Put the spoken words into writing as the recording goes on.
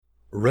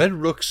Red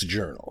Rook's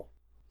Journal.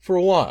 For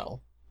a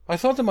while, I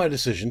thought that my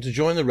decision to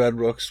join the Red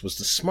Rooks was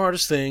the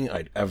smartest thing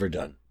I'd ever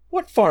done.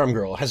 What farm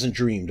girl hasn't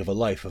dreamed of a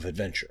life of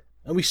adventure?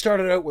 And we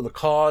started out with a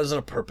cause and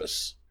a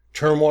purpose.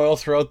 Turmoil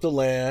throughout the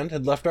land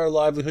had left our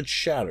livelihoods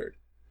shattered,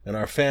 and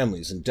our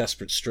families in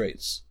desperate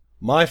straits.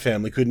 My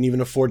family couldn't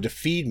even afford to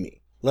feed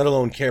me, let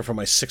alone care for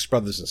my 6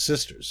 brothers and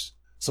sisters.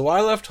 So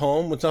I left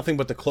home with nothing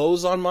but the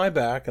clothes on my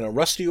back and a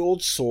rusty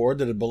old sword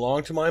that had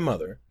belonged to my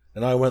mother,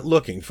 and I went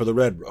looking for the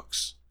Red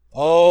Rooks.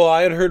 Oh,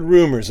 I had heard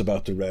rumors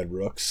about the Red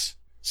Rooks.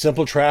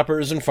 Simple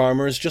trappers and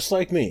farmers just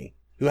like me,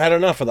 who had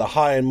enough of the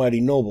high and mighty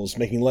nobles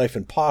making life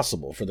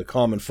impossible for the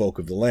common folk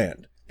of the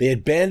land. They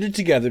had banded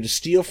together to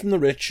steal from the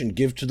rich and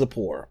give to the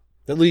poor.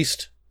 At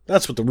least,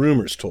 that's what the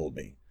rumors told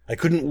me. I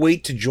couldn't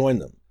wait to join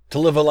them, to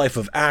live a life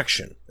of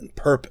action and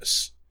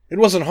purpose. It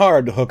wasn't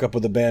hard to hook up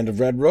with a band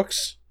of Red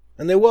Rooks,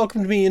 and they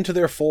welcomed me into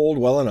their fold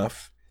well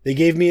enough. They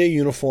gave me a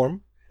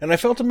uniform, and I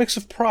felt a mix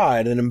of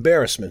pride and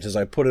embarrassment as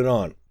I put it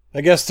on. I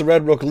guess the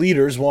Red Rook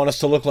leaders want us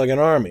to look like an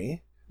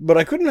army, but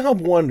I couldn't help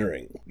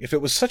wondering if it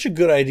was such a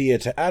good idea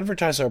to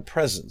advertise our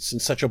presence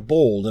in such a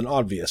bold and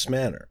obvious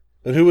manner.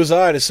 But who was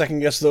I to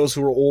second-guess those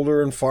who were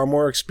older and far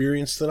more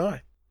experienced than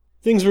I?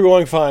 Things were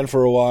going fine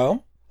for a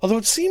while, although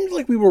it seemed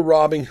like we were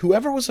robbing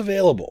whoever was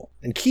available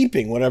and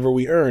keeping whatever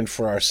we earned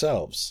for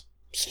ourselves.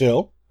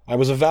 Still, I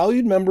was a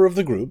valued member of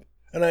the group,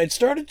 and I had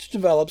started to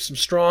develop some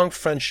strong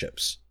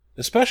friendships,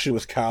 especially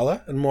with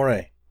Kala and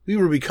Moray. We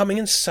were becoming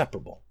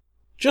inseparable.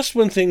 Just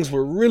when things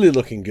were really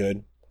looking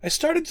good, I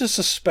started to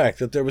suspect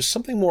that there was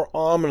something more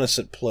ominous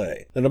at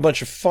play than a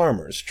bunch of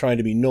farmers trying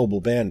to be noble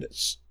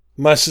bandits.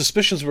 My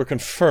suspicions were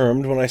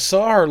confirmed when I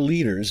saw our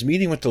leaders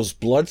meeting with those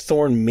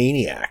Bloodthorn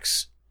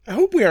maniacs. I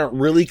hope we aren't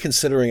really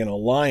considering an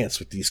alliance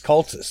with these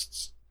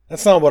cultists.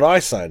 That's not what I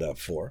signed up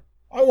for.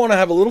 I want to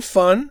have a little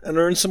fun and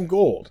earn some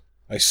gold.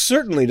 I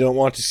certainly don't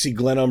want to see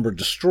Glen Umber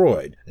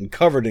destroyed and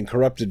covered in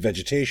corrupted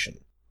vegetation.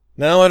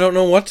 Now I don't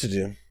know what to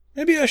do.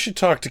 Maybe I should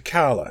talk to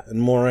Kala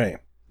and Moray.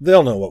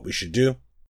 They'll know what we should do.